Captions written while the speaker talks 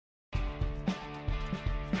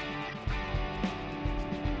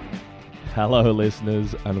Hello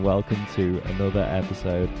listeners, and welcome to another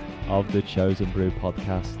episode of the Chosen Brew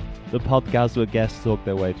podcast, the podcast where guests talk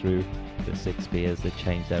their way through the 6 beers that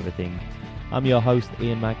changed everything. I'm your host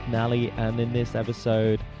Ian McNally, and in this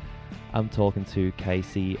episode I'm talking to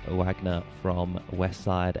Casey Wagner from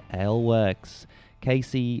Westside Ale Works.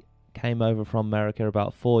 Casey came over from America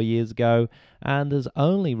about 4 years ago and has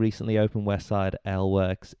only recently opened Westside Ale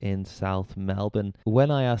Works in South Melbourne. When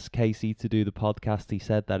I asked Casey to do the podcast, he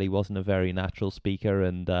said that he wasn't a very natural speaker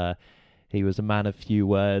and he was a man of few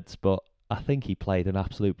words, but I think he played an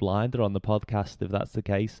absolute blinder on the podcast if that's the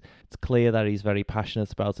case. It's clear that he's very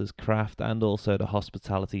passionate about his craft and also the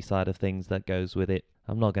hospitality side of things that goes with it.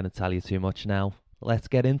 I'm not going to tell you too much now. Let's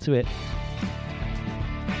get into it.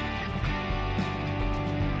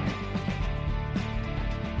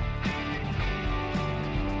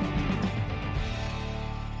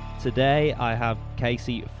 Today I have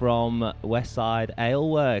Casey from Westside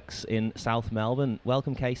Ale Works in South Melbourne.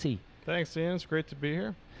 Welcome, Casey. Thanks, Ian. It's great to be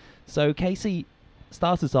here. So, Casey,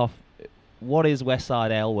 start us off. What is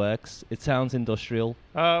Westside Ale Works? It sounds industrial.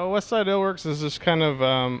 Westside Ale Works is just kind of,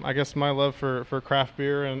 I guess, my love for craft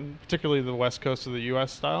beer and particularly the west coast of the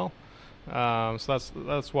U.S. style. So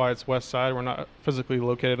that's why it's Westside. We're not physically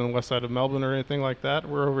located on the west side of Melbourne or anything like that.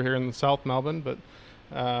 We're over here in the South Melbourne, but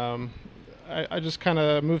I just kind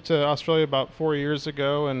of moved to Australia about 4 years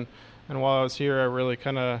ago, and while I was here, I really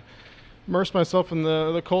kind of immersed myself in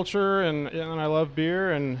the culture, and I love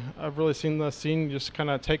beer, and I've really seen the scene just kind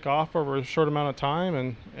of take off over a short amount of time,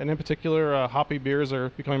 and in particular, hoppy beers are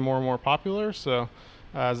becoming more and more popular. So,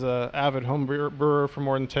 as an avid home brewer for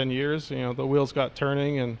more than 10 years, the wheels got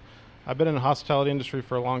turning, and I've been in the hospitality industry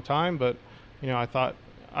for a long time, but I thought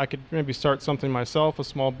I could maybe start something myself, a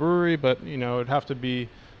small brewery, but it'd have to be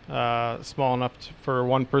small enough for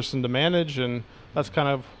one person to manage, and that's kind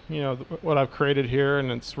of what I've created here,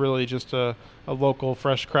 and it's really just a local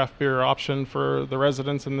fresh craft beer option for the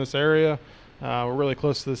residents in this area. We're really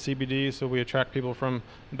close to the CBD, so we attract people from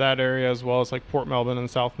that area as well as like Port Melbourne and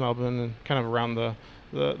South Melbourne and kind of around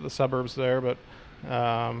the suburbs there. But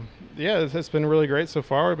it's been really great so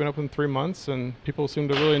far. We've been open 3 months, and people seem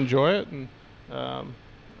to really enjoy it, and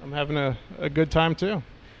I'm having a good time too.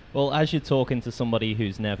 Well, as you're talking to somebody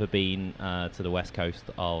who's never been to the west coast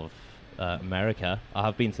of America, I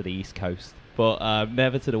have been to the east coast, but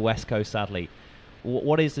never to the west coast, sadly.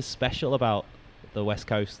 What is this special about the west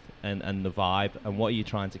coast and the vibe, and what are you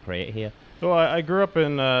trying to create here? Well, I grew up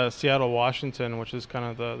in Seattle, Washington, which is kind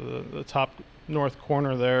of the top north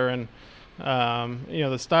corner there, and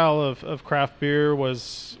the style of craft beer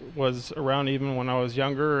was around even when I was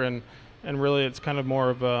younger, and really it's kind of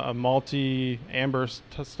more of a malty amber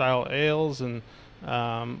style ales and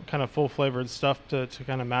kind of full flavored stuff to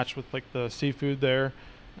kind of match with like the seafood there.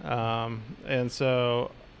 And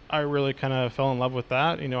so I really kind of fell in love with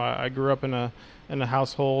that. I grew up in a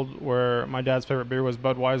household where my dad's favorite beer was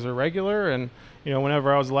Budweiser regular, and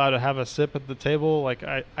whenever I was allowed to have a sip at the table, like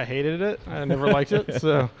I hated it. I never liked it.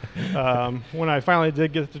 So when I finally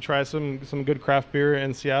did get to try some good craft beer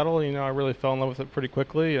in Seattle, I really fell in love with it pretty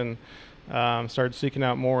quickly, and started seeking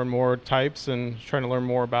out more and more types and trying to learn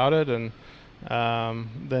more about it. And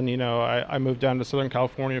then I moved down to Southern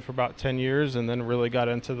California for about 10 years, and then really got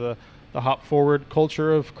into the hop forward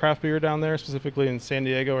culture of craft beer down there, specifically in San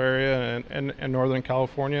Diego area and Northern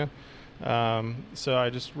California. So I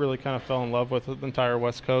just really kind of fell in love with the entire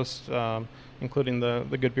West Coast, including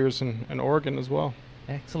the good beers in Oregon as well.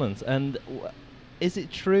 Excellent. And is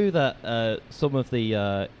it true that some of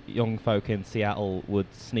the young folk in Seattle would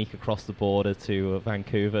sneak across the border to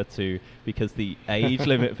Vancouver because the age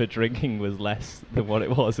limit for drinking was less than what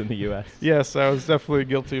it was in the US? Yes, I was definitely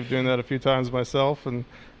guilty of doing that a few times myself, and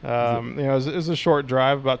it was a short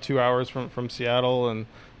drive, about 2 hours from Seattle, and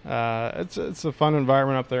it's a fun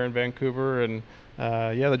environment up there in Vancouver, and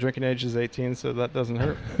the drinking age is 18, so that doesn't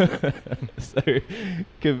hurt. So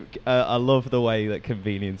I love the way that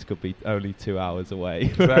convenience could be only 2 hours away.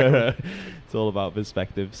 Exactly. It's all about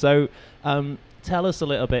perspective. So tell us a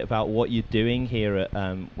little bit about what you're doing here at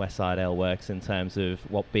Westside Ale Works in terms of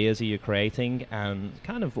what beers are you creating and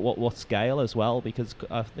kind of what scale as well, because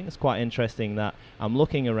I think it's quite interesting that I'm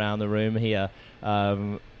looking around the room here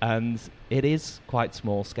and it is quite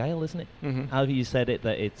small scale, isn't it? Mm-hmm. How have you said it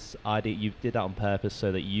that it's you did that on purpose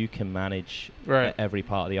so that you can manage every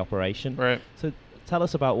part of the operation? Right. So tell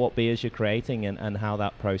us about what beers you're creating and how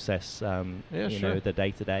that process, the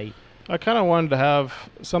day-to-day. I kind of wanted to have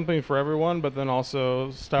something for everyone, but then also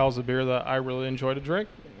styles of beer that I really enjoy to drink.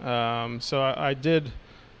 So I did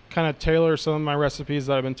kind of tailor some of my recipes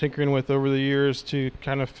that I've been tinkering with over the years to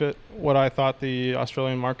kind of fit what I thought the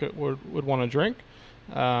Australian market would want to drink.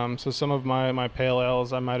 So some of my pale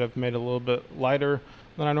ales I might have made a little bit lighter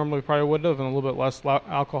than I normally probably would have, and a little bit less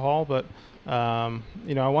alcohol. But I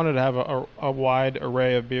wanted to have a wide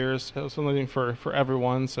array of beers, something for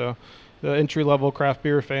everyone. So the entry level craft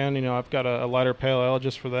beer fan, I've got a lighter pale ale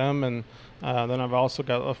just for them, and then I've also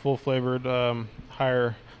got a full flavored,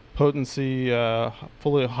 higher potency,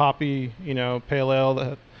 fully hoppy, pale ale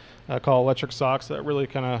that call Electric Socks, that really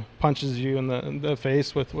kind of punches you in the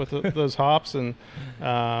face with those hops, and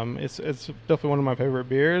it's definitely one of my favorite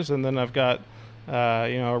beers. And then I've got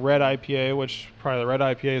a red IPA, which probably the red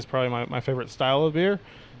IPA is probably my favorite style of beer.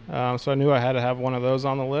 So I knew I had to have one of those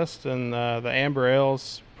on the list, and the amber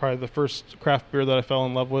ale's probably the first craft beer that I fell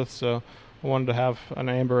in love with. So I wanted to have an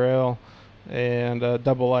amber ale and a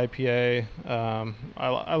double IPA.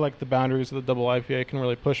 I like the boundaries that the double IPA can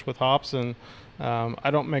really push with hops, and I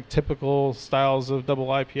don't make typical styles of double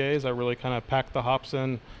IPAs. I really kind of pack the hops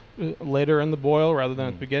in later in the boil rather than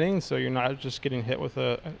at the beginning, so you're not just getting hit with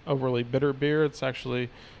an overly bitter beer. It's actually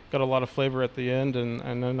got a lot of flavor at the end and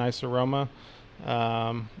a nice aroma.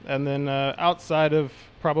 And then outside of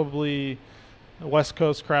probably West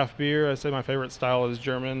Coast craft beer, I'd say my favorite style is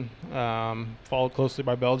German, followed closely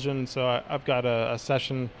by Belgian. So I've got a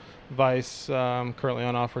Session Weiss currently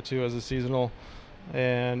on offer too as a seasonal.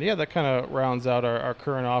 And yeah, that kind of rounds out our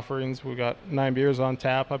current offerings. We've got 9 beers on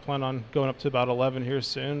tap. I plan on going up to about 11 here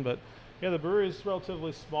soon. But yeah, the brewery is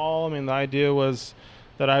relatively small. I mean, the idea was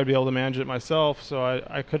that I would be able to manage it myself, so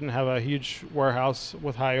I couldn't have a huge warehouse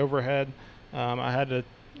with high overhead. I had to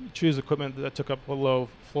choose equipment that took up a low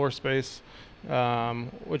floor space,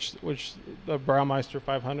 which the Braumeister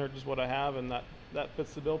 500 is what I have, and that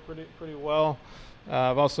fits the bill pretty well.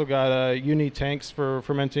 I've also got uni tanks for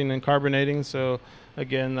fermenting and carbonating, so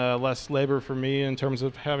again, less labor for me in terms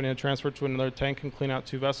of having to transfer to another tank and clean out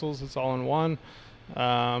 2 vessels. It's all in one.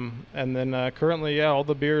 And then currently, all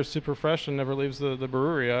the beer is super fresh and never leaves the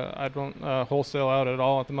brewery. I don't wholesale out at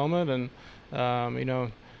all at the moment, and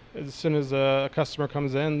as soon as a customer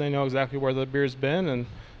comes in, they know exactly where the beer's been,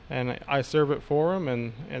 and I serve it for them,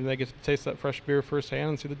 and they get to taste that fresh beer firsthand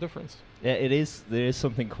and see the difference. Yeah, there is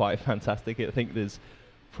something quite fantastic. I think there's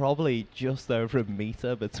probably just over a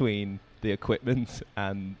meter between the equipment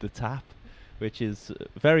and the tap, which is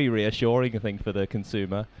very reassuring, I think, for the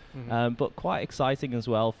consumer, but quite exciting as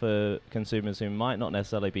well for consumers who might not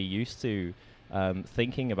necessarily be used to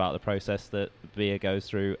thinking about the process that beer goes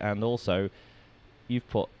through. And also, you've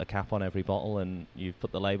put a cap on every bottle and you've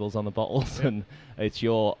put the labels on the bottles, and it's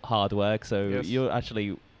your hard work. So yes.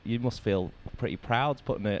 You must feel pretty proud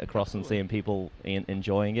putting it across. Absolutely. And seeing people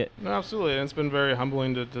enjoying it. No, absolutely. And it's been very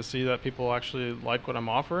humbling to see that people actually like what I'm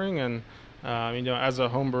offering. And as a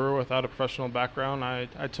home brewer without a professional background, I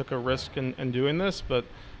took a risk in doing this, but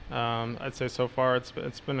I'd say so far it's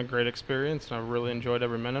been a great experience, and I've really enjoyed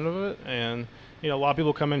every minute of it. And a lot of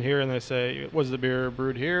people come in here and they say, "Was the beer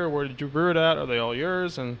brewed here? Where did you brew it at? Are they all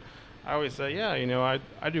yours?" And I always say, "Yeah,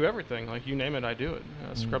 I do everything. Like, you name it, I do it.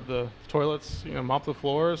 Scrub the toilets, mop the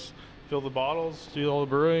floors, fill the bottles, do all the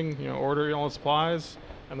brewing, order all the supplies,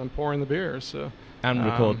 and then pouring the beers." So. And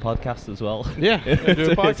record podcasts as well. Yeah, I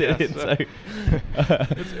do a podcast.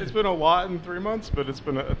 It's been a lot in 3 months, but it's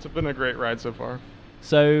been a great ride so far.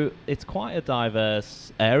 So it's quite a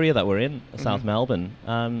diverse area that we're in, South Melbourne.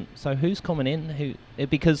 So who's coming in?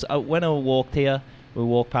 Because when I walked here, we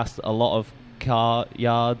walked past a lot of car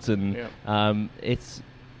yards, and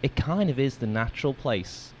it kind of is the natural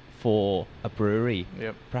place for a brewery.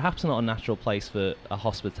 Yep. Perhaps not a natural place for a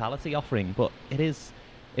hospitality offering, but it is.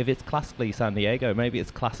 If it's classically San Diego, maybe it's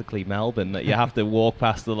classically Melbourne, that you have to walk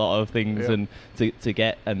past a lot of things and to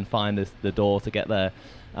get and find the door to get there.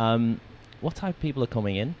 What type of people are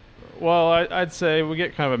coming in? Well, I'd say we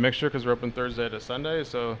get kind of a mixture because we're open Thursday to Sunday.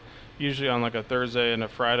 So usually on like a Thursday and a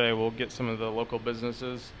Friday, we'll get some of the local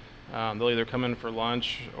businesses. They'll either come in for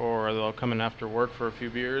lunch or they'll come in after work for a few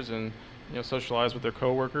beers and socialize with their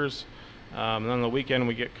coworkers. And then on the weekend,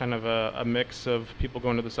 we get kind of a mix of people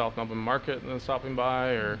going to the South Melbourne Market and then stopping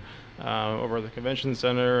by, or over at the convention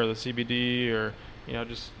center or the CBD, or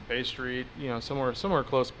just Bay Street, somewhere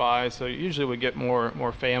close by. So usually we get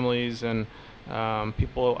more families and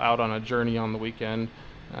people out on a journey on the weekend.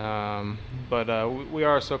 But we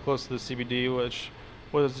are so close to the CBD, which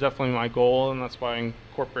was definitely my goal, and that's why I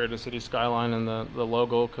incorporated a city skyline in the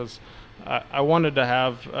logo, because I wanted to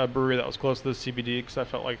have a brewery that was close to the CBD, because I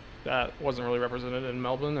felt like that wasn't really represented in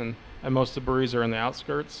Melbourne, and most of the breweries are in the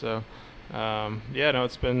outskirts. So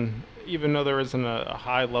it's been, even though there isn't a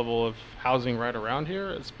high level of housing right around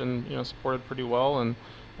here, it's been supported pretty well, and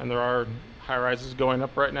there are high rises going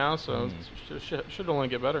up right now, so it should only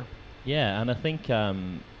get better. Yeah, and I think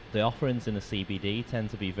the offerings in the CBD tend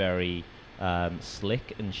to be very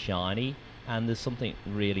slick and shiny, and there's something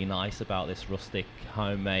really nice about this rustic,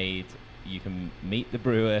 homemade. You can meet the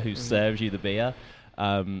brewer who serves you the beer.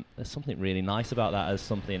 There's something really nice about that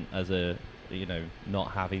as a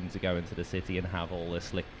not having to go into the city and have all the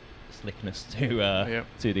slickness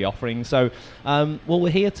to the offering. So, we're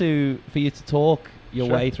here for you to talk your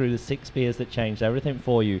way through the 6 beers that changed everything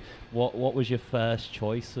for you. What was your first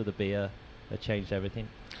choice of the beer that changed everything?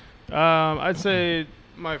 I'd say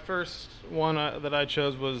my first one that I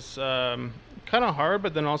chose was kind of hard,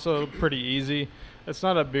 but then also pretty easy. It's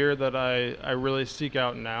not a beer that I really seek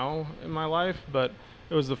out now in my life, but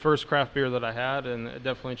it was the first craft beer that I had, and it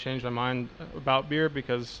definitely changed my mind about beer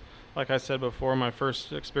because, like I said before, my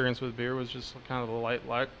first experience with beer was just kind of the light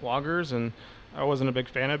lagers, and I wasn't a big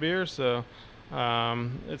fan of beer, so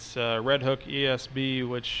it's Red Hook ESB,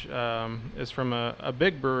 which is from a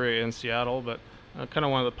big brewery in Seattle, but kind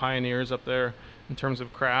of one of the pioneers up there in terms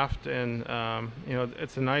of craft. And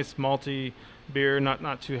it's a nice malty beer,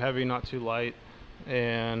 not too heavy, not too light,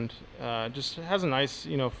 and just has a nice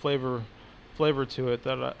flavor to it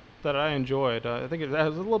that I enjoyed. I think it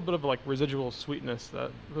has a little bit of like residual sweetness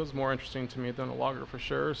that was more interesting to me than a lager for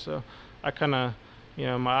sure. So I kind of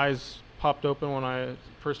my eyes popped open when I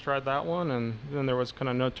first tried that one, and then there was kind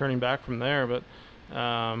of no turning back from there. But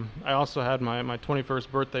I also had my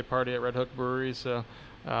 21st birthday party at Red Hook Brewery, so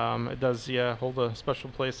it does hold a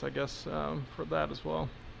special place, I guess, for that as well.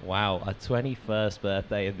 Wow, a 21st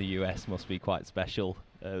birthday in the US must be quite special.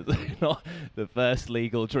 Not the first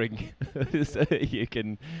legal drink so you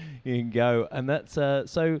can go, and that's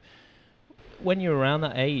so. When you were around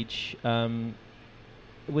that age,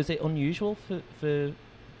 was it unusual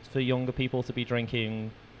for younger people to be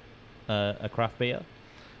drinking a craft beer,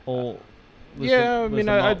 or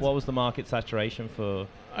what was the market saturation for?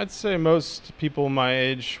 I'd say most people my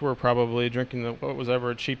age were probably drinking what was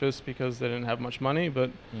ever cheapest because they didn't have much money.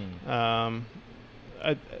 But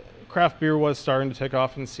craft beer was starting to take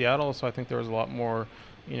off in Seattle, so I think there was a lot more,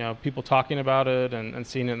 people talking about it and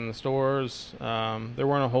seeing it in the stores. There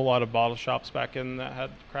weren't a whole lot of bottle shops back in that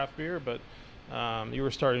had craft beer, but you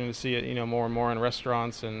were starting to see it, more and more in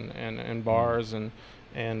restaurants and bars and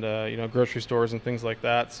grocery stores and things like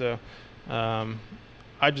that. So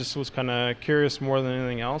I just was kind of curious more than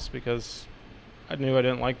anything else because I knew I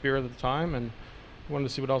didn't like beer at the time and wanted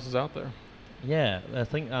to see what else is out there. Yeah, I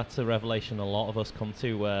think that's a revelation a lot of us come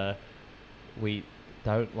to, where we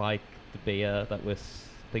don't like the beer that we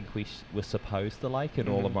think we're supposed to like, and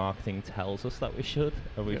all the marketing tells us that we should,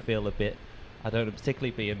 and we feel a bit, I don't know,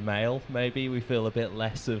 particularly being male, maybe we feel a bit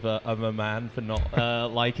less of a man for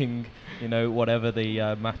not liking, whatever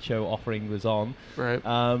the macho offering was on. Right.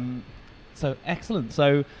 So excellent.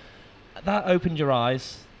 So that opened your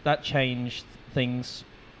eyes. That changed things.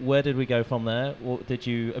 Where did we go from there? Or did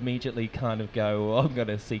you immediately kind of go, I'm going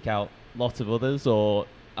to seek out lots of others, or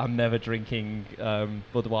I'm never drinking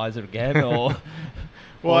Budweiser again, or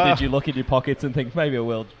or did you look in your pockets and think maybe I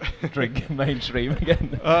will drink mainstream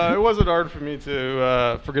again? It wasn't hard for me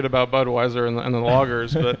to forget about Budweiser and the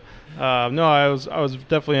lagers, but no, I was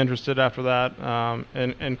definitely interested after that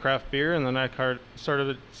in craft beer, and then I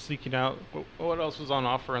started seeking out what else was on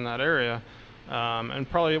offer in that area. And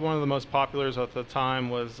probably one of the most populars at the time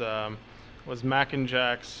was Mac and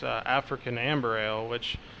Jack's African Amber Ale,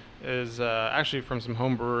 which is actually from some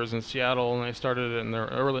home brewers in Seattle, and they started it in their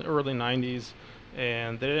early 90s.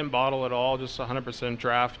 And they didn't bottle at all, just 100%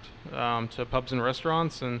 draft to pubs and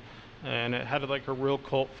restaurants, and it had like a real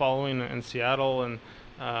cult following in Seattle, and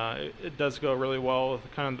it does go really well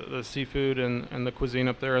with kind of the seafood and the cuisine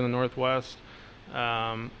up there in the Northwest.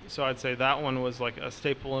 So I'd say that one was like a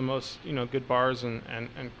staple in most good bars and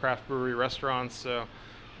craft brewery restaurants. So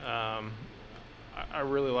I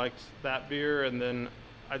really liked that beer, and then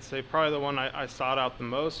I'd say probably the one I sought out the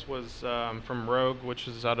most was from Rogue, which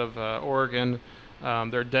is out of Oregon.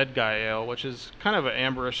 Their Dead Guy Ale, which is kind of an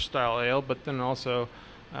amberish style ale, but then also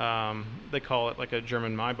they call it like a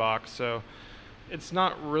German Maibock. So it's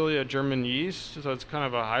not really a German yeast, so it's kind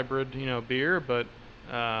of a hybrid beer, but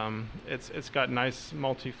it's got nice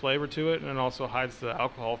malty flavor to it, and it also hides the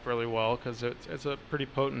alcohol fairly well because it's a pretty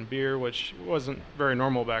potent beer, which wasn't very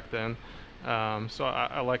normal back then. So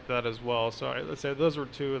I like that as well. So let's say those were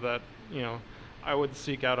two that I would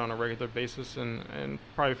seek out on a regular basis, and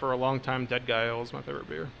probably for a long time, Dead Guy Ale is my favorite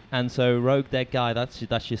beer. And so Rogue Dead Guy, that's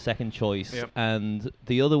your second choice. Yep. And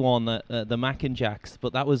the other one, the Mac and Jack's,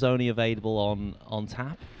 but that was only available on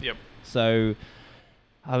tap. Yep. So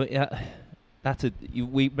that's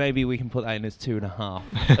maybe we can put that in as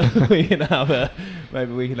 2.5. we can have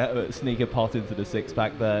maybe we can sneak a pot into the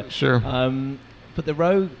 6-pack there. Sure. But the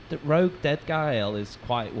Rogue Dead Guy Ale is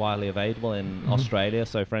quite widely available in Australia.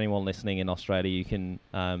 So for anyone listening in Australia, you can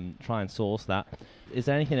try and source that. Is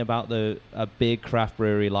there anything about a big craft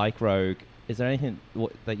brewery like Rogue? Is there anything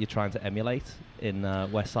that you're trying to emulate in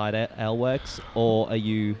Westside Ale Works, or are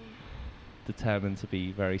you determined to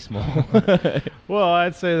be very small? Well,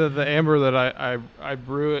 I'd say that the amber that I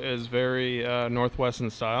brew is very Northwestern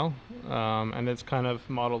style, and it's kind of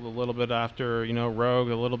modeled a little bit after Rogue,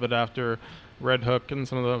 a little bit after Red Hook, and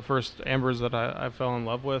some of the first ambers that I fell in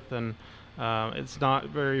love with. And it's not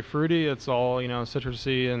very fruity. It's all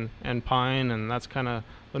citrusy and pine, and that's kind of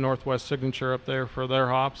the Northwest signature up there for their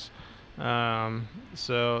hops.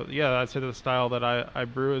 So yeah, I'd say the style that I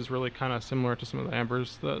brew is really kind of similar to some of the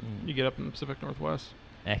ambers that you get up in the Pacific Northwest.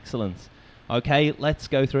 Excellent. Okay, let's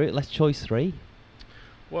go through it. Let's choice 3.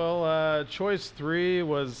 Well, choice 3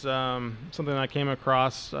 was something I came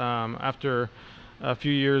across after a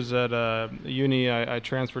few years at uni. I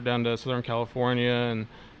transferred down to Southern California, and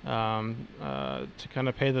to kind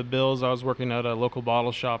of pay the bills, I was working at a local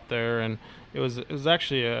bottle shop there, and it was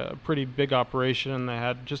actually a pretty big operation, and they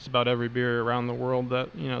had just about every beer around the world that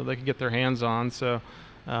they could get their hands on. So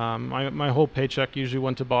my whole paycheck usually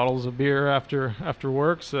went to bottles of beer after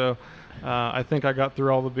work. So I think I got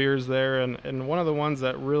through all the beers there, and one of the ones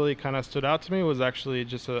that really kind of stood out to me was actually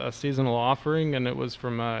just a seasonal offering, and it was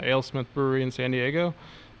from AleSmith Brewery in San Diego.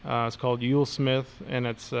 It's called Yule Smith, and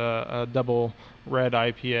it's a double red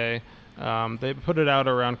IPA. They put it out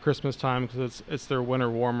around Christmas time because it's their winter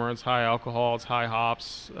warmer. It's high alcohol, it's high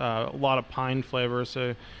hops, a lot of pine flavor.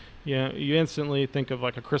 So you instantly think of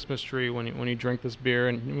like a Christmas tree when you drink this beer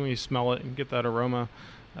and when you smell it and get that aroma.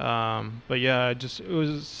 But yeah, it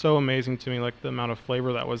was so amazing to me, like the amount of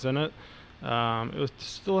flavor that was in it. It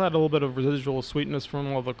still had a little bit of residual sweetness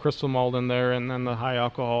from all the crystal malt in there, and then the high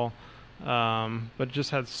alcohol. But it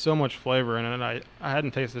just had so much flavor in it. I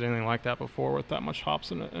hadn't tasted anything like that before with that much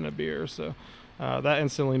hops in a beer. So that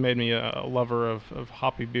instantly made me a lover of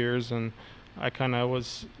hoppy beers, and I kind of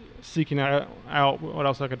was seeking out what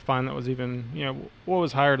else I could find that was even, what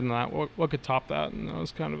was higher than that, what could top that, and it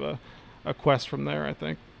was kind of a quest from there, I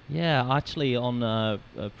think. Yeah, actually on a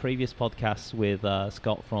previous podcast with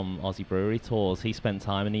Scott from Aussie Brewery Tours, he spent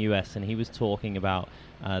time in the US, and he was talking about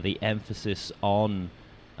the emphasis on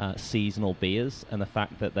seasonal beers and the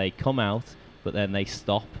fact that they come out but then they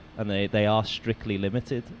stop, and they are strictly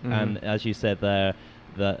limited. And as you said there,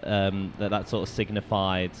 that sort of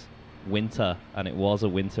signified winter, and it was a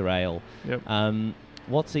winter ale. Yep.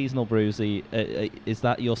 What seasonal brews is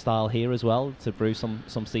that your style here as well, to brew some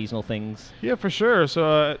seasonal things? Yeah, for sure.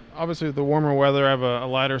 So obviously with the warmer weather, I have a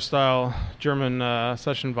lighter style German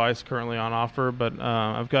Session Weiss currently on offer, but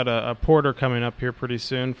I've got a porter coming up here pretty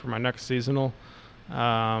soon for my next seasonal.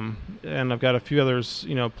 And I've got a few others,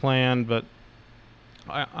 planned, but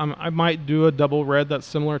I might do a double red that's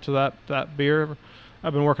similar to that beer.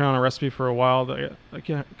 I've been working on a recipe for a while that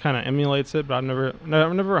kind of emulates it, but I've never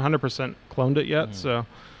 100% cloned it yet. So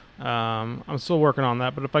I'm still working on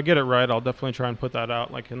that. But if I get it right, I'll definitely try and put that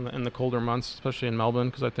out like in the colder months, especially in Melbourne,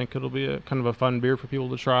 because I think it'll be a kind of a fun beer for people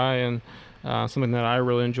to try, and something that I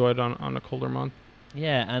really enjoyed on a colder month.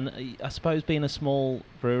 Yeah, and I suppose being a small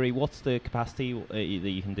brewery, what's the capacity that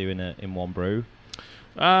you can do in one brew?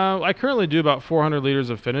 I currently do about 400 liters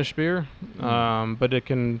of finished beer, but it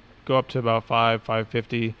can go up to about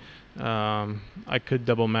 550. I could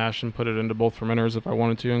double mash and put it into both fermenters if I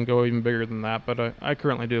wanted to, and go even bigger than that. But I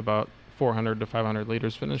currently do about 400 to 500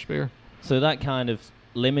 liters finished beer. So that kind of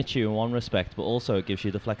limits you in one respect, but also it gives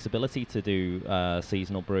you the flexibility to do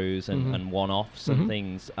seasonal brews and one-offs and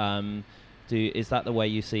things. Is that the way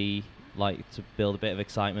you see, like, to build a bit of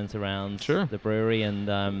excitement around the brewery?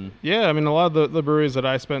 And yeah, I mean, a lot of the breweries that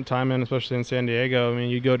I spent time in, especially in San Diego, I mean,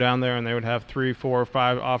 you go down there and they would have 3, 4,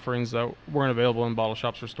 5 offerings that weren't available in bottle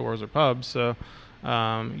shops or stores or pubs. So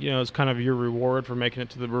it's kind of your reward for making it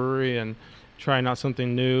to the brewery and trying out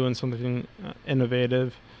something new and something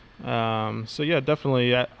innovative. So yeah,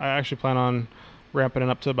 definitely I actually plan on ramping it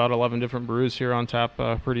up to about 11 different brews here on tap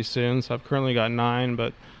pretty soon. So I've currently got 9,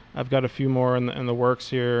 but I've got a few more in the works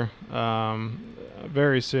here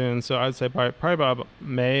very soon. So I'd say probably about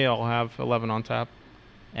May I'll have 11 on tap.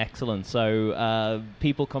 Excellent. So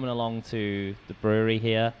people coming along to the brewery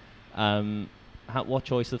here, what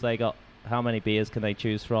choice have they got? How many beers can they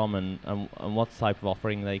choose from, and what type of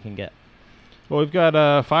offering they can get? Well, we've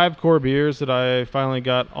got 5 core beers that I finally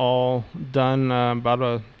got all done about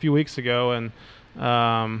a few weeks ago, and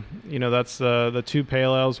that's the 2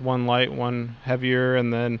 pale ales, 1 light, 1 heavier,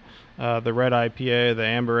 and then the red IPA, the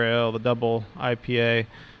amber ale, the double IPA.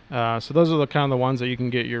 So those are the kind of the ones that you can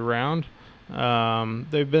get year round.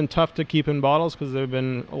 They've been tough to keep in bottles because there've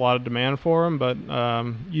been a lot of demand for them, but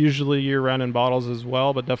usually year-round in bottles as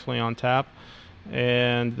well, but definitely on tap.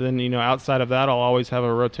 And then, outside of that, I'll always have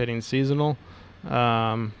a rotating seasonal.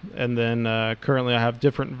 And then currently I have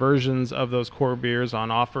different versions of those core beers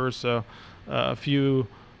on offer. So a few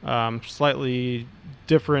slightly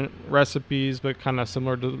different recipes, but kind of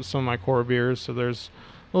similar to some of my core beers. So there's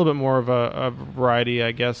a little bit more of a variety,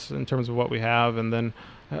 I guess, in terms of what we have. And then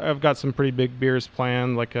I've got some pretty big beers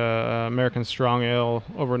planned, like a American Strong Ale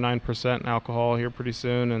over 9% in alcohol here pretty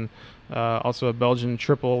soon, and also a Belgian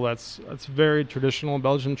Triple that's very traditional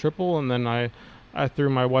Belgian Triple. And then I threw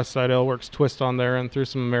my Westside Ale Works twist on there and threw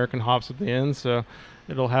some American hops at the end, so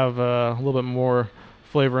it'll have a little bit more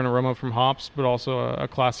flavor and aroma from hops, but also a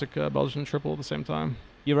classic Belgian Triple at the same time.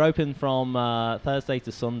 You're open from Thursday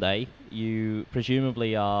to Sunday. You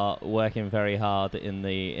presumably are working very hard in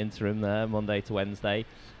the interim there, Monday to Wednesday.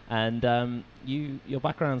 And your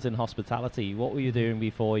background's in hospitality. What were you doing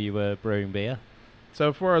before you were brewing beer?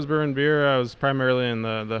 So before I was brewing beer, I was primarily in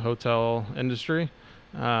the hotel industry.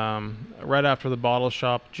 Right after the bottle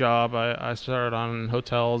shop job, I started on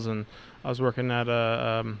hotels, and I was working at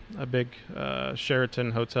a big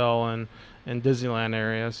Sheraton hotel in Disneyland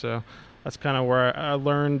area. So that's kind of where I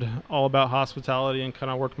learned all about hospitality and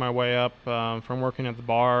kind of worked my way up from working at the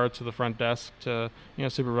bar to the front desk to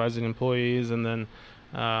supervising employees. And then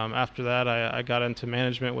after that, I got into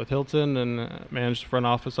management with Hilton and managed front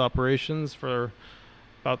office operations for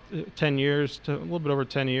about 10 years, to a little bit over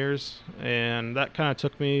 10 years. And that kind of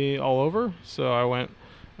took me all over. So I went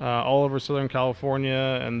all over Southern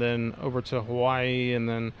California, and then over to Hawaii, and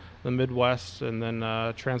then the Midwest, and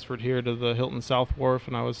then transferred here to the Hilton South Wharf.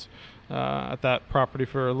 And I was at that property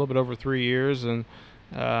for a little bit over 3 years. And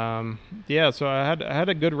so I had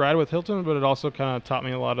a good ride with Hilton, but it also kind of taught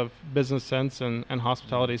me a lot of business sense and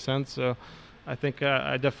hospitality sense. So I think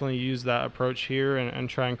I definitely use that approach here and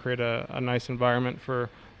try and create a nice environment for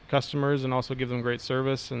customers and also give them great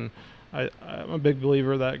service. And I'm a big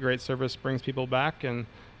believer that great service brings people back, and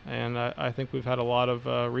I think we've had a lot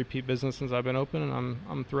of repeat business since I've been open, and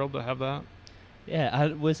I'm thrilled to have that. Yeah,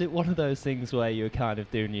 and was it one of those things where you were kind of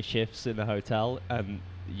doing your shifts in the hotel and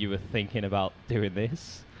you were thinking about doing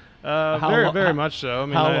this? Very much so. I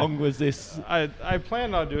mean, how long was this? I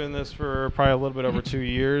planned on doing this for probably a little bit over 2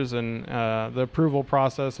 years, and the approval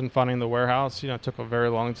process and funding the warehouse, took a very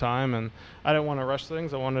long time, and I didn't want to rush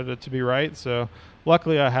things. I wanted it to be right. So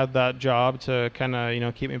luckily I had that job to kind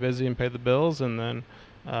of, keep me busy and pay the bills. And then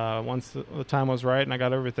once the time was right and I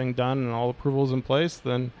got everything done and all approvals in place,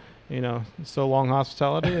 then so long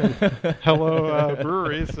hospitality and hello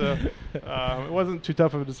brewery. So it wasn't too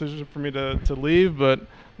tough of a decision for me to leave, but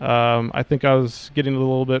I think I was getting a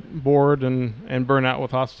little bit bored and burnt out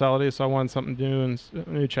with hospitality, so I wanted something new and a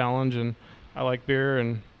new challenge. And I like beer,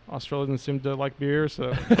 and Australians seem to like beer,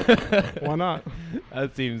 so why not?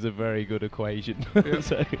 That seems a very good equation. Yep.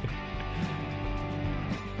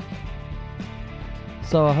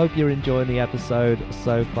 So I hope you're enjoying the episode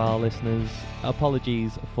so far, listeners.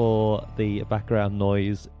 Apologies for the background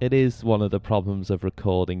noise. It is one of the problems of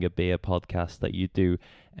recording a beer podcast that you do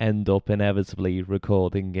end up inevitably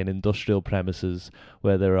recording in industrial premises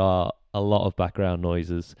where there are a lot of background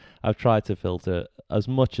noises. I've tried to filter as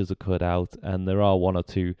much as I could out, and there are one or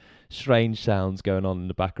two strange sounds going on in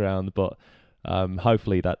the background, but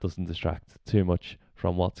hopefully that doesn't distract too much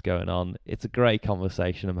from what's going on. It's a great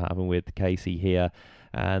conversation I'm having with Casey here,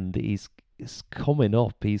 and he's coming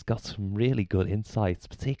up. He's got some really good insights,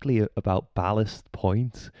 particularly about Ballast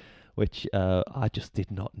Point, which I just did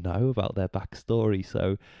not know about their backstory.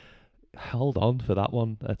 So hold on for that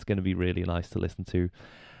one. That's going to be really nice to listen to.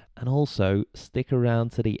 And also stick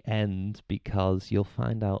around to the end, because you'll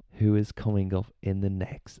find out who is coming up in the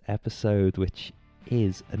next episode, which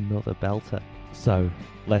is another belter. So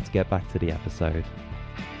let's get back to the episode.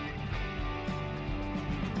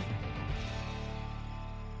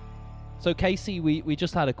 So Casey, we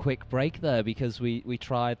just had a quick break there because we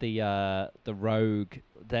tried the Rogue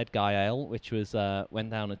Dead Guy Ale, which was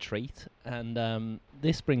went down a treat, and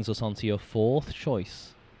this brings us on to your fourth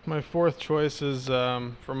choice. My fourth choice is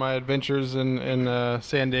for my adventures in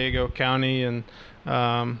San Diego County, and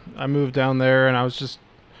I moved down there, and I was just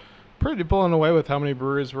pretty blown away with how many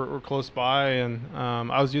breweries were close by, and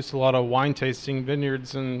I was used to a lot of wine tasting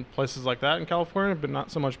vineyards and places like that in California, but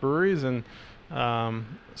not so much breweries. And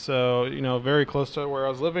so, very close to where I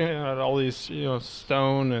was living, I had all these,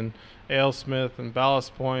 Stone and AleSmith and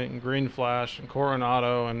Ballast Point and Green Flash and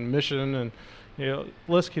Coronado and Mission, and the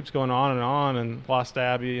list keeps going on, and Lost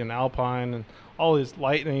Abbey and Alpine and all these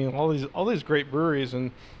Lightning, all these great breweries.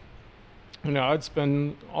 And I'd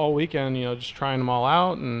spend all weekend, just trying them all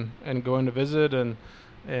out and going to visit and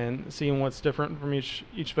seeing what's different from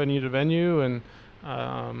each venue to venue. And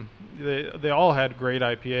they all had great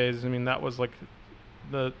IPAs. I mean, that was like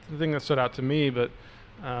the thing that stood out to me. But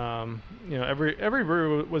every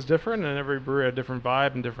brewery was different, and every brewery had a different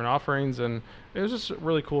vibe and different offerings, and it was just a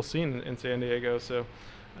really cool scene in San Diego. So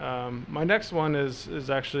my next one is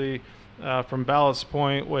actually from Ballast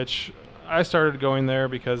Point, which I started going there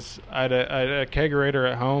because I had a kegerator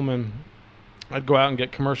at home, and I'd go out and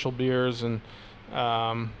get commercial beers and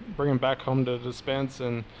bring them back home to dispense.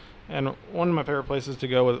 And one of my favorite places to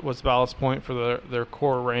go was Ballast Point for their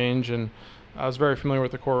core range, and I was very familiar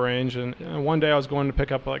with the core range. And one day I was going to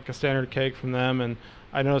pick up like a standard keg from them, and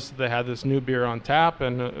I noticed that they had this new beer on tap,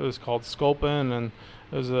 and it was called Sculpin, and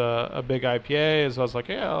it was a big IPA. So I was like,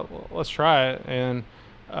 yeah, let's try it. And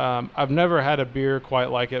I've never had a beer quite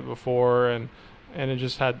like it before, and it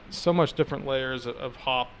just had so much different layers of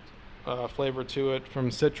hop flavor to it,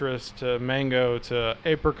 from citrus to mango to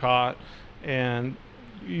apricot. And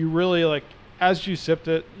you really, like, as you sipped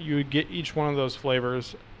it, you would get each one of those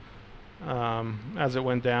flavors as it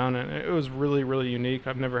went down, and it was really, really unique.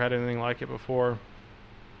 I've never had anything like it before.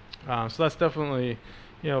 So that's definitely,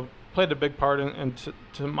 played a big part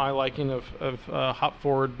to my liking of hop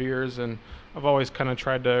forward beers, and I've always kind of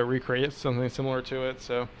tried to recreate something similar to it.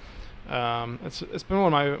 So it's been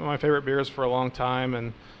one of my favorite beers for a long time.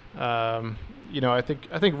 And I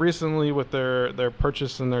think recently with their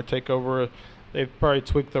purchase and their takeover, they've probably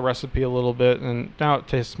tweaked the recipe a little bit, and now it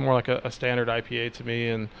tastes more like a standard IPA to me.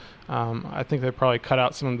 And I think they probably cut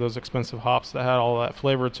out some of those expensive hops that had all that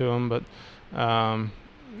flavor to them. But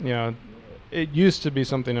it used to be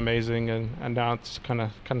something amazing, and now it's kind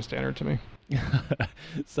of standard to me.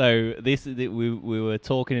 So we were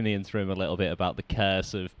talking in the interim a little bit about the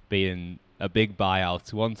curse of being a big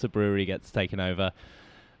buyout. Once a brewery gets taken over,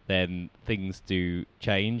 then things do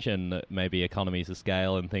change, and maybe economies of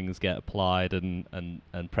scale and things get applied, and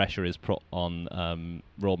pressure is put on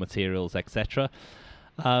raw materials, etc.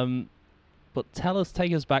 But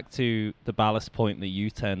take us back to the Ballast Point that you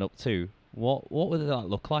turned up to. What did that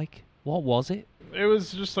look like? What was it? It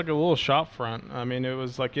was just like a little shop front. I mean, it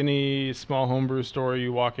was like any small homebrew store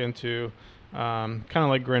you walk into, kind of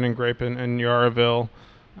like Grin and Grape in Yarraville.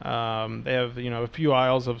 They have, a few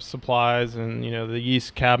aisles of supplies and, the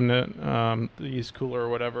yeast cabinet, the yeast cooler or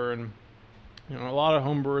whatever. And, a lot of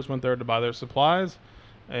homebrewers went there to buy their supplies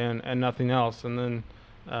and nothing else. And then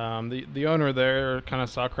the owner there kind of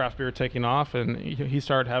saw craft beer taking off, and he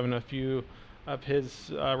started having a few of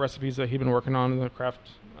his recipes that he'd been working on in the craft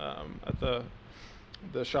at the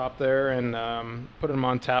shop there, and put them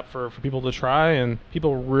on tap for people to try, and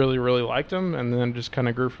people really, really liked them, and then just kind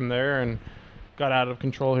of grew from there and got out of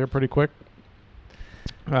control here pretty quick.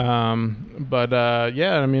 I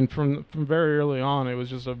mean, from very early on, it was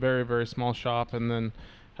just a very, very small shop, and then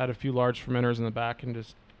had a few large fermenters in the back, and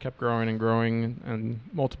just kept growing and growing, and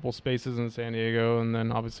multiple spaces in San Diego, and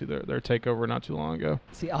then obviously their takeover not too long ago.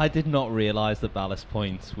 See, I did not realize that Ballast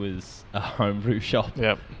Point was a homebrew shop.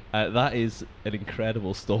 Yep. That is an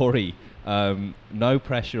incredible story. No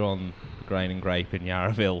pressure on Grain and Grape in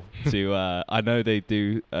Yarraville to I know they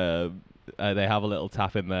do they have a little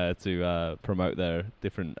tap in there to promote their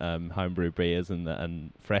different homebrew beers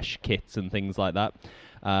and fresh kits and things like that.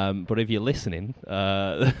 But if you're listening,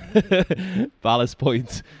 Ballast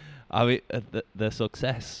Point, I mean, the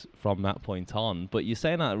success from that point on. But you're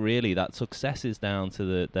saying that really that success is down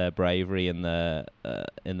to their bravery and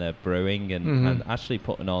in their brewing and actually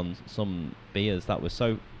putting on some beers that were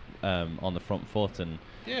so on the front foot. And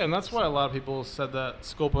yeah, and that's why a lot of people said that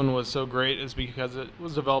Sculpin was so great, is because it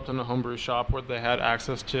was developed in a homebrew shop where they had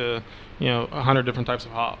access to 100 different types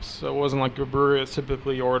of hops. So it wasn't like a brewery that's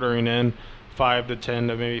typically ordering in 5 to 10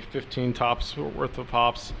 to maybe 15 tops worth of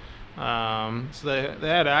hops. So they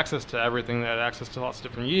had access to everything. They had access to lots of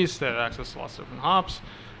different yeasts. They had access to lots of different hops.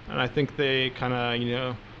 And I think they kind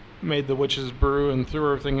of, made the witch's brew and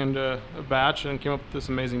threw everything into a batch and came up with this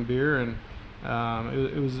amazing beer. And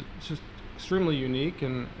it was just extremely unique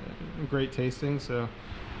and great tasting. So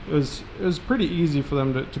it was pretty easy for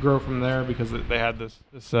them to grow from there, because they had this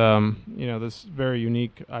very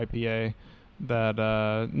unique IPA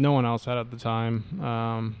that no one else had at the time.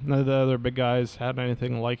 None of the other big guys had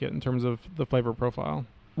anything like it in terms of the flavor profile.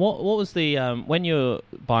 What was the when you're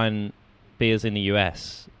buying beers in the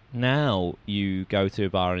US? Now you go to a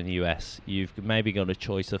bar in the US, you've maybe got a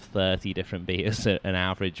choice of 30 different beers at an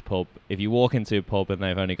average pub. If you walk into a pub and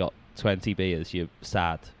they've only got 20 beers, you're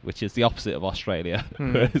sad, which is the opposite of Australia.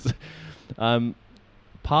 Whereas,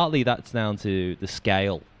 partly that's down to the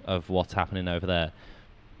scale of what's happening over there.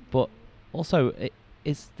 But Also,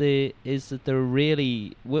 is there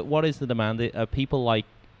really what is the demand? Are people like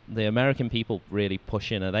the American people really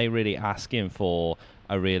pushing? Are they really asking for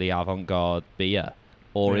a really avant-garde beer,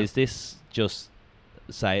 or Yeah. is this just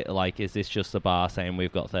is this just a bar saying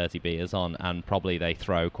we've got 30 beers on, and probably they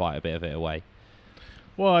throw quite a bit of it away?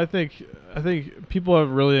 Well, I think people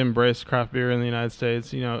have really embraced craft beer in the United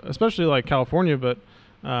States. Especially like California, but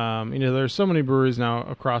there's so many breweries now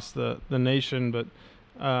across the nation. But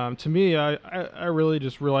to me, I really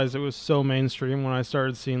just realized it was so mainstream when I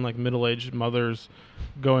started seeing like middle-aged mothers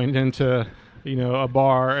going into a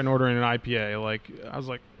bar and ordering an IPA. Like I was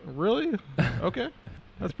like, really? Okay,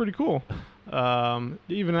 that's pretty cool.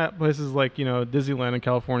 Even at places like Disneyland and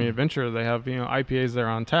California Adventure, they have IPAs there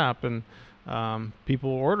on tap, and people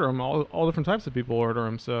order them. All different types of people order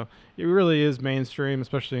them. So it really is mainstream,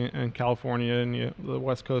 especially in California and the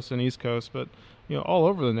West Coast and East Coast. But all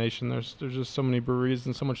over the nation, there's just so many breweries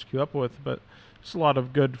and so much to keep up with. But just a lot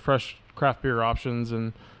of good, fresh craft beer options,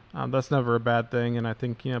 and that's never a bad thing. And I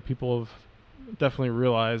think people have definitely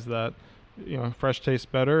realized that fresh tastes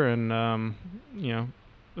better, and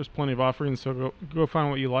there's plenty of offerings. So go find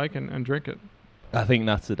what you like and drink it. I think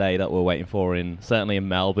that's the day that we're waiting for. Certainly in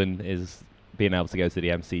Melbourne, is being able to go to the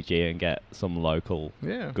MCG and get some local,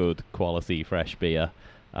 good quality fresh beer,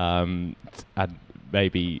 and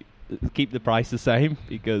maybe keep the price the same,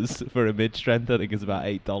 because for a mid-strength, I think it's about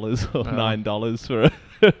 $8 or $9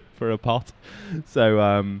 for a pot.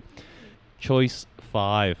 So, choice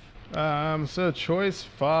 5. So choice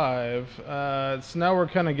 5. So now we're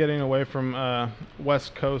kind of getting away from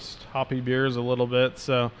West Coast hoppy beers a little bit.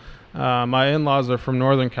 So my in-laws are from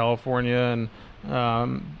Northern California, and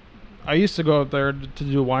I used to go up there to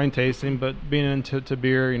do wine tasting, but being into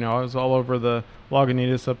beer, I was all over the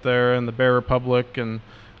Lagunitas up there and the Bear Republic and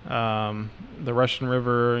the Russian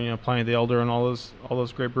River, Pliny the Elder, and all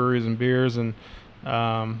those great breweries and beers. And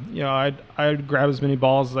I'd grab as many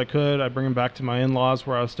bottles as I could. I'd bring them back to my in-laws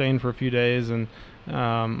where I was staying for a few days. And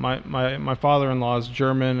my father-in-law is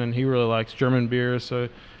German, and he really likes German beers. So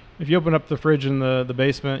if you open up the fridge in the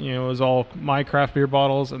basement, it was all my craft beer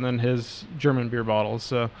bottles and then his German beer bottles.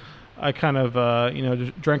 So I kind of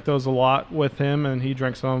drank those a lot with him, and he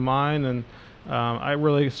drank some of mine. And I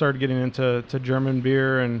really started getting into German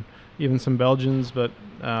beer and even some Belgians. But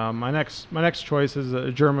my next choice is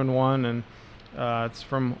a German one, and it's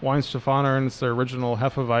from Weinstefaner, and it's their original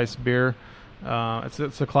Hefeweiss beer.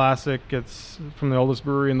 It's a classic. It's from the oldest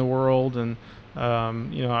brewery in the world, and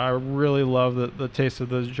I really love the taste of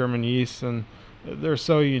those German yeasts, and they're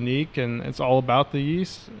so unique, and it's all about the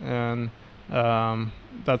yeast. And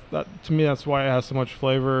that to me, that's why it has so much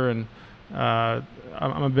flavor. And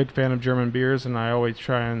I'm a big fan of German beers, and I always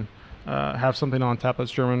try and have something on tap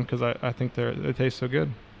that's German, because I think they taste so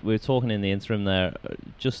good. We were talking in the interim there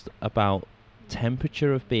just about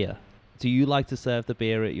temperature of beer. Do you like to serve the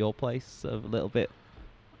beer at your place a little bit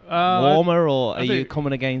warmer, or are you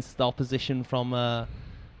coming against the opposition from,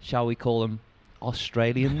 shall we call them,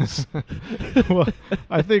 Australians? Well,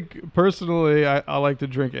 I think personally, I like to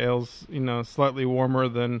drink ales, slightly warmer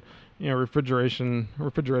than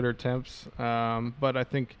refrigerator temps. But I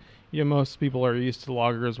think most people are used to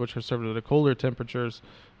lagers, which are served at colder temperatures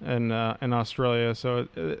in Australia. So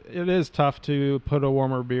it is tough to put a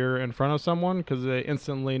warmer beer in front of someone, because they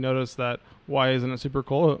instantly notice that, why isn't it super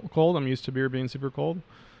cold? I'm used to beer being super cold.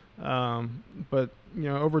 But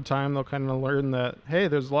over time they'll kind of learn that, hey,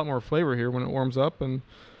 there's a lot more flavor here when it warms up, and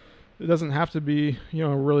it doesn't have to be a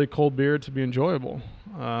really cold beer to be enjoyable.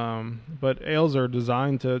 But ales are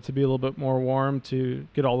designed to be a little bit more warm, to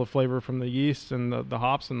get all the flavor from the yeast and the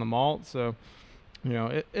hops and the malt. So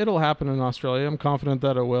it'll happen in Australia. I'm confident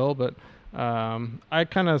that it will, but I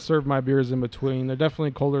kind of serve my beers in between. They're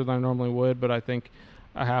definitely colder than I normally would, but I think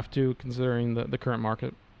I have to, considering the current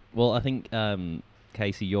market. Well, I think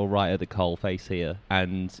Casey, you're right at the coalface here,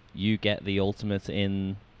 and you get the ultimate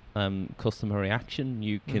in customer reaction.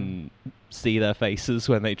 You can see their faces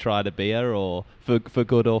when they try the beer, or for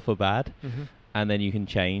good or for bad, and then you can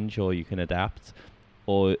change or you can adapt,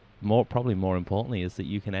 or probably more importantly is that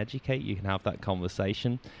you can educate. You can have that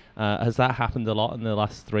conversation. Has that happened a lot in the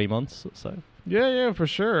last 3 months or so? Yeah, for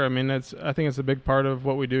sure. I mean, I think it's a big part of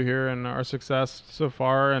what we do here and our success so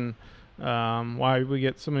far, and why we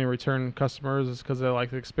get so many return customers is because they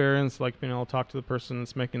like the experience, like being able to talk to the person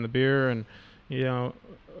that's making the beer. And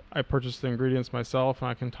I purchase the ingredients myself,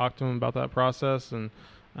 and I can talk to them about that process. And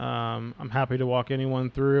I'm happy to walk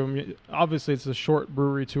anyone through. I mean, obviously, it's a short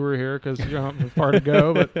brewery tour here because you don't have far to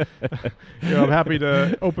go, but I'm happy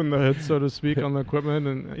to open the hood, so to speak, on the equipment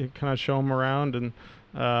and kind of show them around. And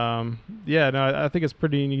I think it's a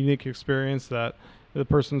pretty unique experience that the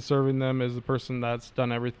person serving them is the person that's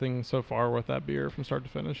done everything so far with that beer from start to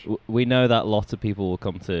finish. We know that lots of people will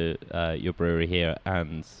come to your brewery here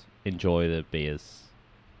and enjoy the beers.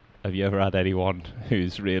 Have you ever had anyone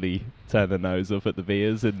who's really turned their nose up at the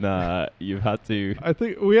beers and you've had to? I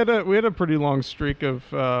think we had a pretty long streak of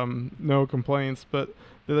no complaints, but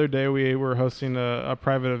the other day we were hosting a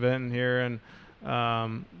private event in here, and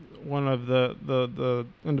one of the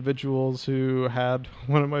individuals who had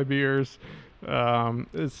one of my beers,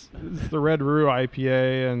 it's the Red Roo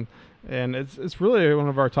IPA, and it's really one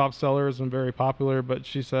of our top sellers and very popular. But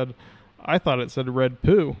she said, I thought it said Red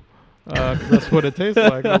Poo. 'Cause that's what it tastes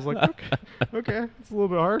like. I was like, okay, it's a little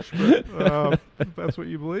bit harsh, but if that's what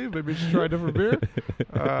you believe, maybe you should try a different beer.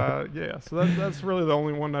 So that's really the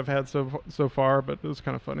only one I've had so far, but it was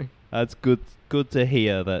kind of funny. That's good to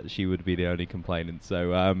hear that she would be the only complainant.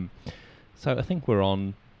 So I think we're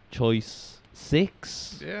on choice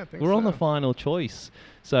 6. Yeah, I think we're on the final choice.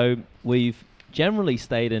 So we've generally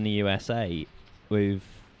stayed in the USA. We've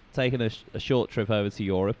taken a short trip over to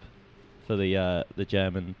Europe for the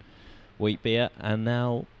German wheat beer, and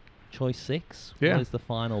now choice 6. Yeah. What is the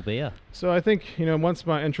final beer? So I think, once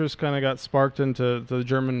my interest kind of got sparked into the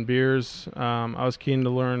German beers, I was keen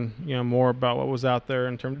to learn, more about what was out there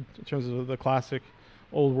in terms of the classic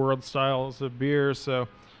old world styles of beer. So,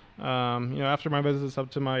 after my visits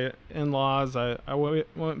up to my in-laws, I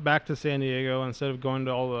went back to San Diego. Instead of going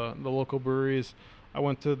to all the local breweries, I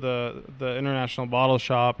went to the International Bottle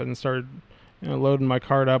Shop and started loading my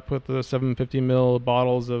cart up with the 750 ml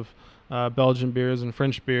bottles of Belgian beers and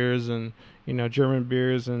French beers and German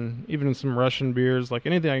beers and even some Russian beers, like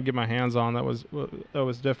anything I could get my hands on that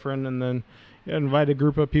was different. And then invite a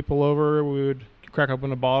group of people over. We would crack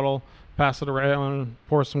open a bottle, pass it around,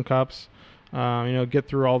 pour some cups, get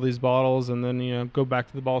through all these bottles, and then go back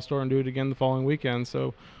to the bottle store and do it again the following weekend.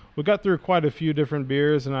 So we got through quite a few different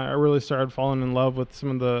beers, and I really started falling in love with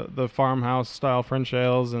some of the farmhouse style French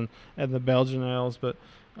ales and the Belgian ales. But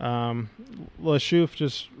Le Chouffe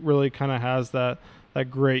just really kind of has that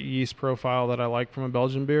great yeast profile that I like from a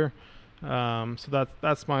Belgian beer. So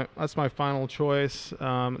that's my final choice.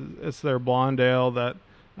 It's their blonde ale that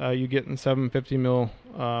you get in 750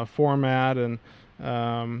 ml format, and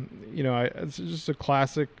it's just a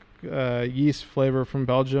classic yeast flavor from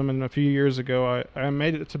Belgium. And a few years ago, I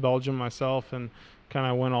made it to Belgium myself and kind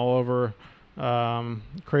of went all over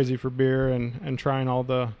crazy for beer and trying all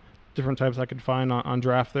the different types I could find on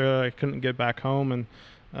draft there. I couldn't get back home, and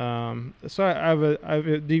so I have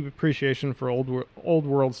a deep appreciation for old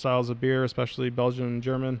world styles of beer, especially Belgian and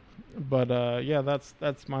German. But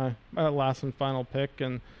that's my last and final pick,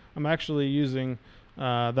 and I'm actually using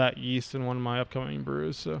that yeast in one of my upcoming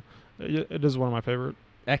brews, so it is one of my favorite.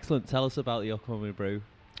 Excellent. Tell us about the upcoming brew.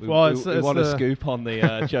 We want a scoop on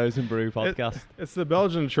the Chosen Brew podcast. It's the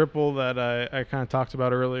Belgian triple that I kind of talked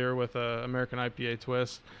about earlier with American IPA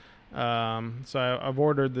twist. So I've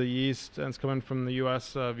ordered the yeast, and it's coming from the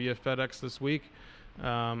U.S. Via FedEx this week.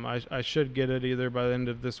 I should get it either by the end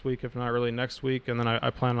of this week, if not early next week, and then I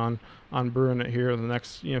plan on brewing it here in the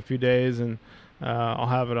next few days, and I'll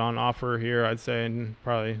have it on offer here, I'd say, in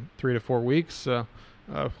probably 3 to 4 weeks. So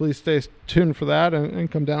please stay tuned for that and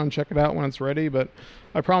come down and check it out when it's ready. But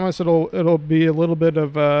I promise it'll be a little bit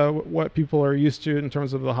of what people are used to in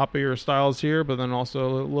terms of the hoppier styles here, but then also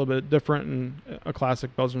a little bit different and a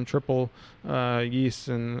classic Belgian triple yeast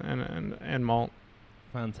and malt.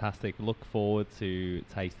 Fantastic. Look forward to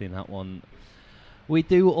tasting that one. We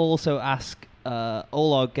do also ask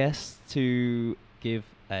all our guests to give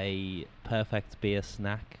a perfect beer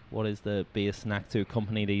snack. What is the beer snack to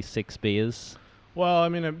accompany these 6 beers? Well, I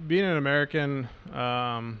mean, being an American,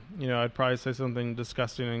 I'd probably say something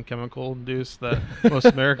disgusting and chemical-induced that most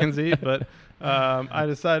Americans eat. But I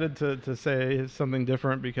decided to say something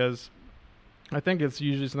different because I think it's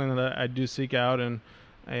usually something that I do seek out. And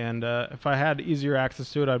if I had easier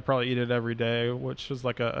access to it, I'd probably eat it every day, which is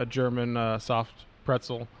like a German soft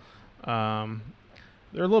pretzel.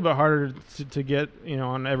 They're a little bit harder to get,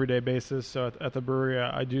 on an everyday basis. So at the brewery,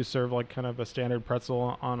 I do serve like kind of a standard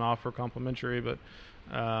pretzel on offer complimentary. But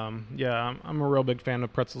I'm a real big fan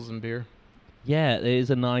of pretzels and beer. Yeah, there is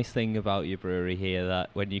a nice thing about your brewery here that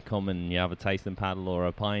when you come and you have a tasting paddle or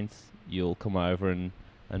a pint, you'll come over and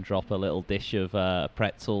drop a little dish of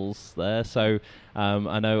pretzels there. So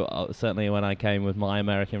I know certainly when I came with my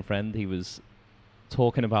American friend, he was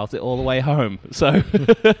talking about it all the way home. So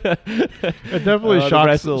it definitely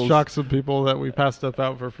shocks some people that we pass stuff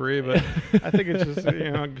out for free, but I think it's just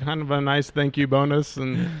kind of a nice thank you bonus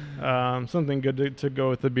and something good to go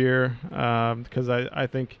with the beer, because I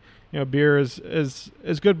think beer is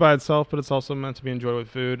good by itself, but it's also meant to be enjoyed with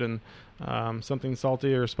food, and something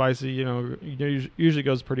salty or spicy, usually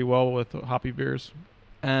goes pretty well with hoppy beers.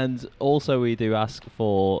 And also we do ask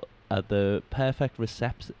for the perfect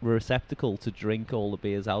receptacle to drink all the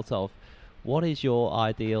beers out of. What is your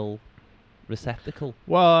ideal receptacle?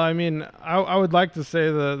 Well, I mean, I would like to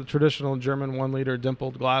say the traditional German 1 liter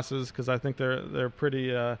dimpled glasses, because I think they're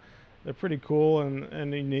pretty cool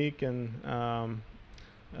and unique, and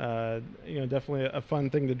definitely a fun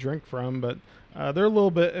thing to drink from. But they're a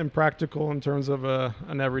little bit impractical in terms of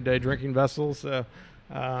an everyday drinking vessel. So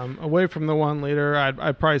away from the 1 liter,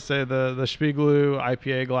 I'd probably say the Spiegelou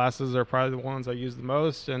IPA glasses are probably the ones I use the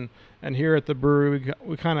most. And here at the brewery,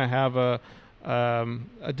 we kind of have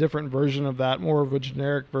a different version of that, more of a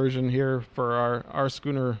generic version here for our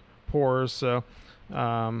schooner pours. So,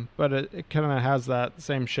 but it kind of has that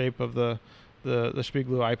same shape of the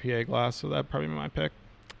Spiegelou IPA glass. So that'd probably be my pick.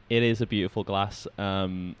 It is a beautiful glass.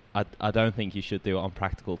 I don't think you should do it on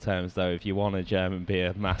practical terms, though. If you want a German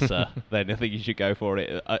beer masser, then I think you should go for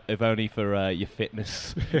it, if only for your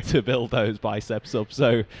fitness to build those biceps up.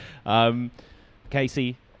 So,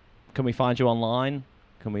 Casey, can we find you online?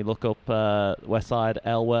 Can we look up Westside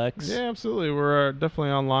Ale Works? Yeah, absolutely. We're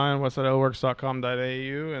definitely online,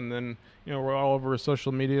 westsidealeworks.com.au, and then we're all over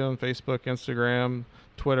social media on Facebook, Instagram,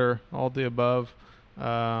 Twitter, all the above.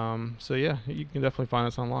 So yeah, you can definitely find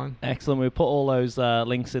us online. Excellent. We'll put all those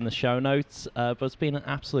links in the show notes. But it's been an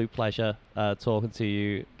absolute pleasure talking to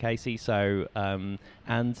you, Casey. So,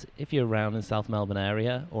 and if you're around in South Melbourne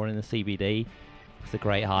area or in the CBD, it's a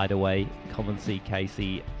great hideaway. Come and see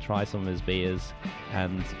Casey, try some of his beers,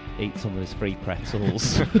 and eat some of his free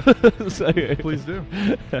pretzels. So, please do.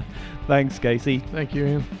 Thanks, Casey. Thank you,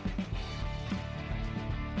 Ian.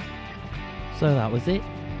 So that was it.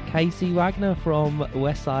 Casey Wagner from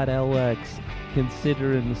Westside Ale Works.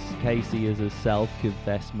 Considering Casey as a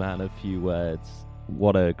self-confessed man of few words,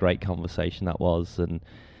 what a great conversation that was, and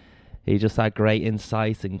he just had great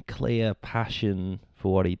insight and clear passion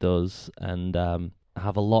for what he does, and I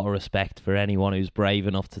have a lot of respect for anyone who's brave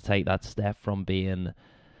enough to take that step from being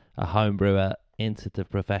a home brewer into the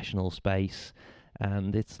professional space.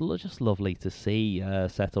 And it's just lovely to see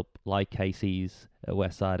set up like Casey's at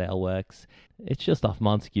Westside Ale Works. It's just off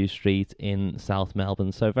Montague Street in South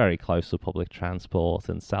Melbourne, so very close to public transport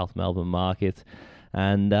and South Melbourne Market.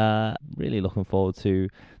 And really looking forward to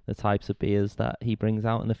the types of beers that he brings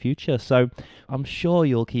out in the future. So I'm sure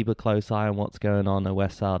you'll keep a close eye on what's going on at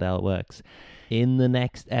Westside Ale Works. In the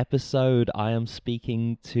next episode, I am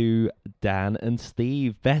speaking to Dan and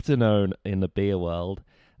Steve, better known in the beer world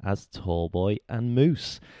as Tallboy and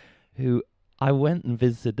Moose, who I went and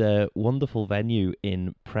visited a wonderful venue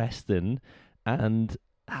in Preston and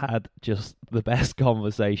had just the best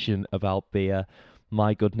conversation about beer.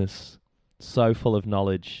 My goodness, so full of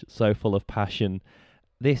knowledge, so full of passion.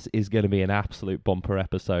 This is going to be an absolute bumper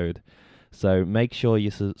episode. So make sure you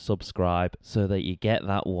subscribe so that you get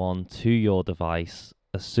that one to your device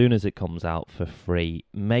as soon as it comes out for free.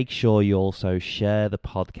 Make sure you also share the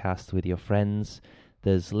podcast with your friends.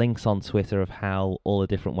 There's links on Twitter of how all the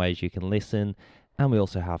different ways you can listen. And we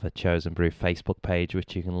also have a Chosen Brew Facebook page,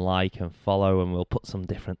 which you can like and follow. And we'll put some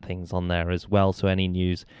different things on there as well. So any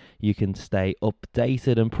news, you can stay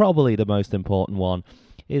updated. And probably the most important one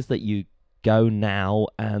is that you go now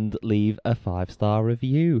and leave a 5-star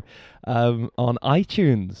review on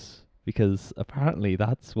iTunes. Because apparently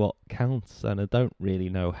that's what counts. And I don't really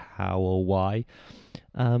know how or why.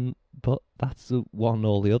 But that's one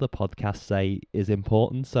all the other podcasts say is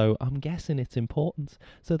important, so I'm guessing it's important.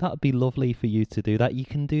 So that would be lovely for you to do that. You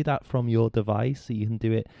can do that from your device, so you can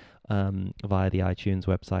do it via the iTunes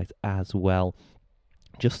website as well.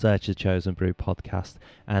 Just search the Chosen Brew podcast,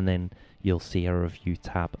 and then you'll see a review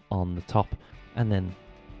tab on the top, and then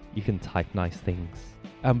you can type nice things.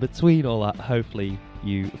 And between all that, hopefully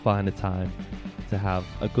you find a time to have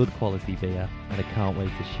a good quality beer, and I can't wait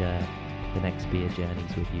to share the next beer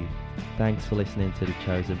journeys with you. Thanks for listening to The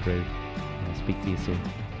Chosen Brew. I'll speak to you soon.